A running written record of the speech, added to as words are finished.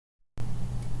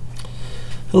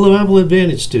Hello, Avila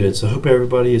Advantage students. I hope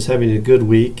everybody is having a good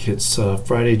week. It's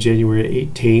Friday, January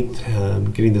 18th.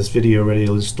 I'm getting this video ready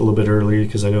just a little bit earlier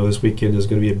because I know this weekend is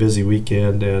going to be a busy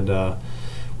weekend, and we're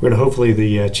going to hopefully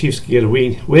the Chiefs can get a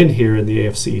win here in the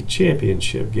AFC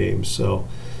Championship game. So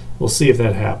we'll see if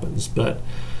that happens. But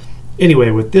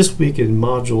anyway, with this week in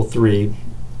Module 3,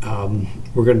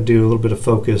 we're going to do a little bit of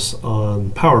focus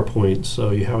on PowerPoint.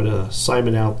 So you have an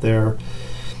assignment out there,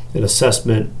 an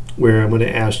assessment, where I'm going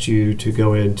to ask you to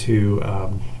go into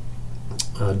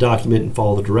a document and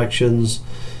follow the directions.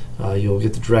 You'll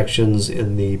get the directions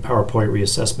in the PowerPoint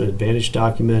Reassessment Advantage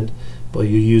document, but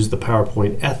you use the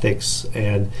PowerPoint Ethics,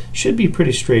 and should be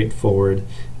pretty straightforward.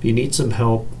 If you need some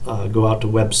help, go out to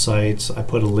websites. I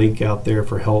put a link out there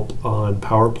for help on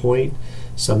PowerPoint.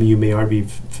 Some of you may already be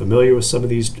familiar with some of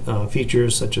these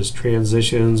features, such as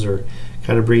transitions or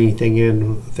kind of bringing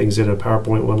things in a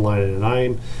PowerPoint one line at a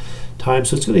time.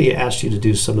 So it's going to ask you to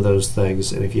do some of those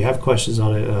things, and if you have questions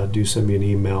on it, do send me an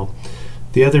email.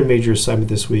 The other major assignment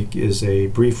this week is a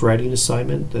brief writing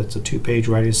assignment. That's a 2-page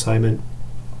writing assignment,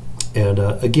 and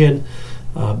again,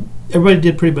 everybody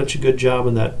did pretty much a good job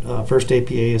on that first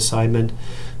APA assignment,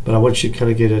 but I want you to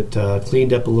kind of get it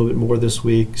cleaned up a little bit more this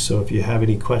week. So if you have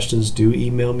any questions, do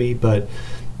email me, but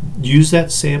use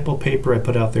that sample paper I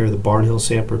put out there, the Barnhill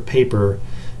sample paper,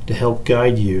 to help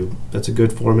guide you. That's a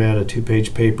good format, a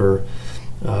 2-page paper.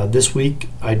 This week,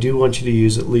 I do want you to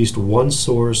use at least one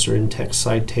source or in-text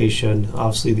citation.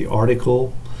 Obviously, the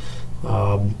article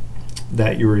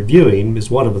that you're reviewing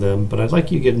is one of them, but I'd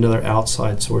like you to get another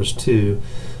outside source too.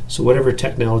 So whatever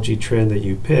technology trend that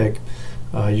you pick,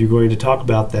 you're going to talk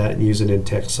about that and use an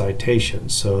in-text citation.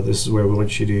 So this is where we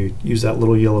want you to use that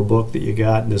little yellow book that you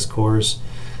got in this course.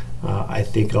 I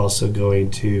think also going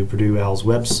to Purdue Al's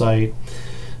website.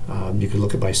 You can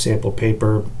look at my sample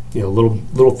paper,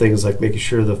 little things like making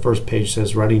sure the first page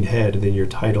says running head and then your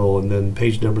title and then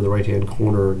page number in the right hand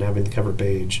corner and having the cover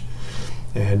page.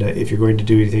 And if you're going to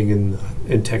do anything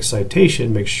in text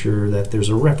citation, make sure that there's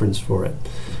a reference for it.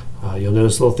 You'll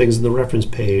notice little things in the reference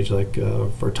page, like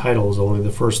for titles, only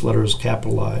the first letter is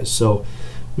capitalized. So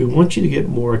we want you to get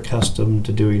more accustomed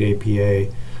to doing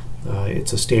APA.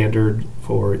 It's a standard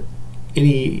for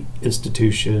any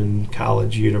institution,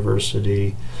 college,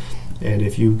 university, and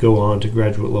if you go on to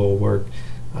graduate level work,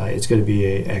 it's going to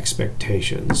be an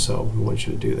expectation. So we want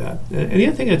you to do that. And the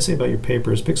other thing I'd say about your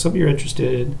paper is pick something you're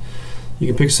interested in. You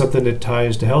can pick something that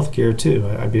ties to healthcare too.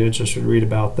 I'd be interested to read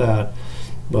about that.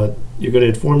 But you're going to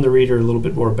inform the reader a little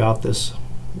bit more about this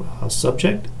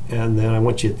subject, and then I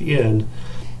want you at the end,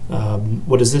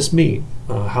 what does this mean?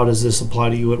 How does this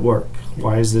apply to you at work?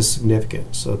 Why is this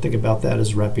significant? So think about that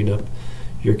as wrapping up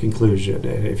your conclusion.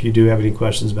 And if you do have any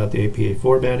questions about the APA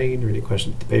formatting or any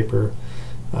questions with the paper,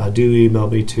 do email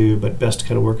me too, but best to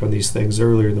kind of work on these things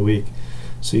earlier in the week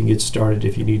so you can get started.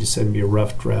 If you need to send me a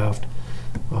rough draft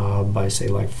by, say,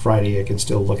 like Friday, I can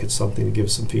still look at something and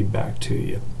give some feedback to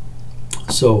you.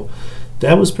 So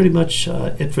that was pretty much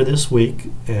it for this week,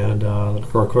 and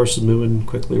our course is moving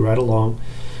quickly right along.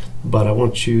 But I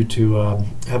want you to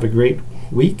have a great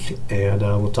week, and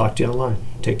we'll talk to you online.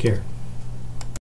 Take care.